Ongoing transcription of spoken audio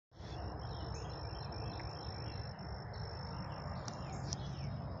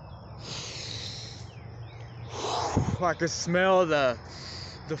I could smell the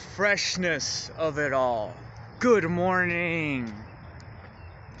freshness of it all. Good morning,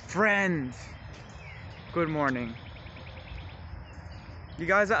 friends. Good morning. You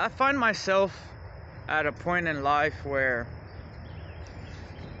guys, I find myself at a point in life where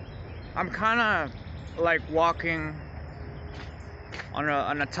I'm kind of like walking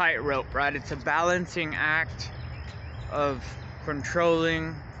on a tightrope, right? It's a balancing act of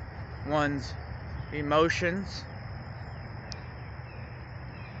controlling one's emotions,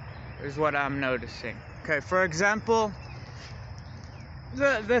 is what I'm noticing. Okay, for example,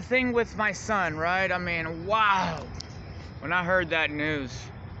 the thing with my son, right? I mean, wow. When I heard that news,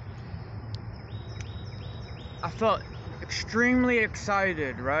 I felt extremely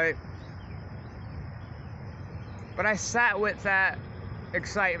excited, right? But I sat with that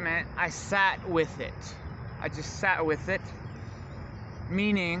excitement. I sat with it. I just sat with it.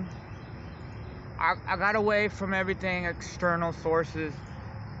 Meaning, I got away from everything, external sources,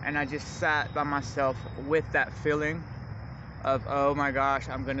 and I just sat by myself with that feeling of, oh my gosh,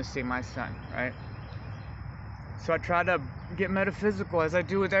 I'm gonna see my son, right? So I try to get metaphysical, as I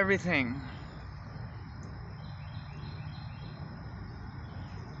do with everything.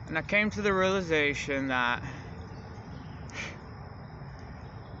 And I came to the realization that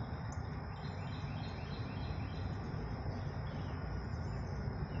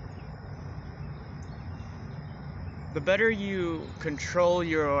the better you control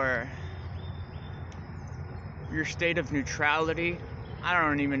your state of neutrality, I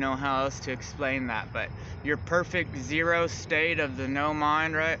don't even know how else to explain that, but your perfect zero state of the no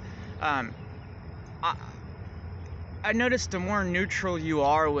mind, right? I noticed the more neutral you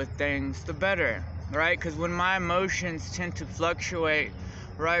are with things, the better, right? Because when my emotions tend to fluctuate,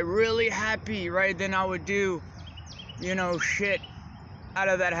 right, really happy, right, then I would do, shit out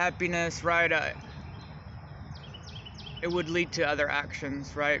of that happiness, right? It would lead to other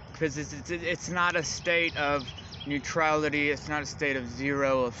actions, right? Because it's not a state of neutrality, it's not a state of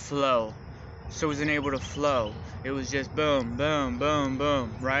zero, of flow. So it wasn't able to flow. It was just boom, boom, boom,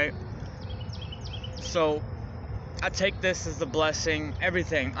 boom, right? So I take this as a blessing,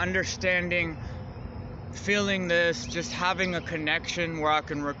 everything, understanding, feeling this, just having a connection where I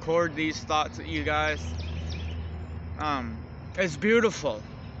can record these thoughts with you guys. It's beautiful.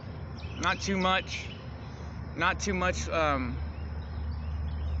 Not too much, not too much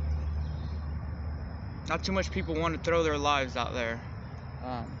people want to throw their lives out there.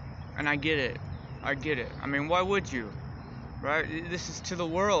 And I get it. I mean, why would you? Right? This is to the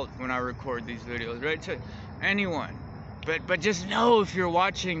world when I record these videos, right? To anyone. But just know, if you're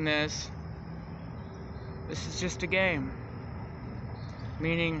watching this is just a game.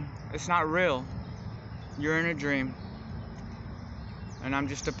 Meaning, it's not real. You're in a dream. And I'm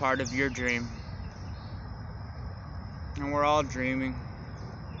just a part of your dream. And we're all dreaming.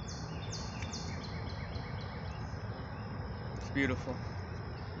 It's beautiful.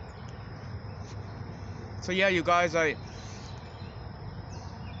 So yeah, you guys,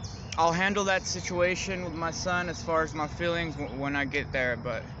 I'll handle that situation with my son as far as my feelings when I get there,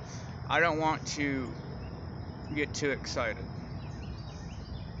 but I don't want to get too excited,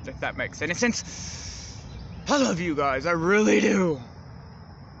 if that makes any sense. I love you guys, I really do.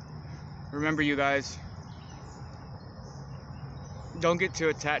 Remember, you guys, don't get too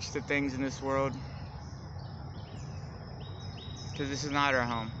attached to things in this world, because this is not our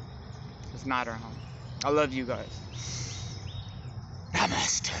home. It's not our home. I love you guys.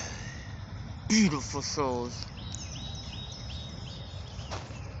 Namaste. Beautiful souls.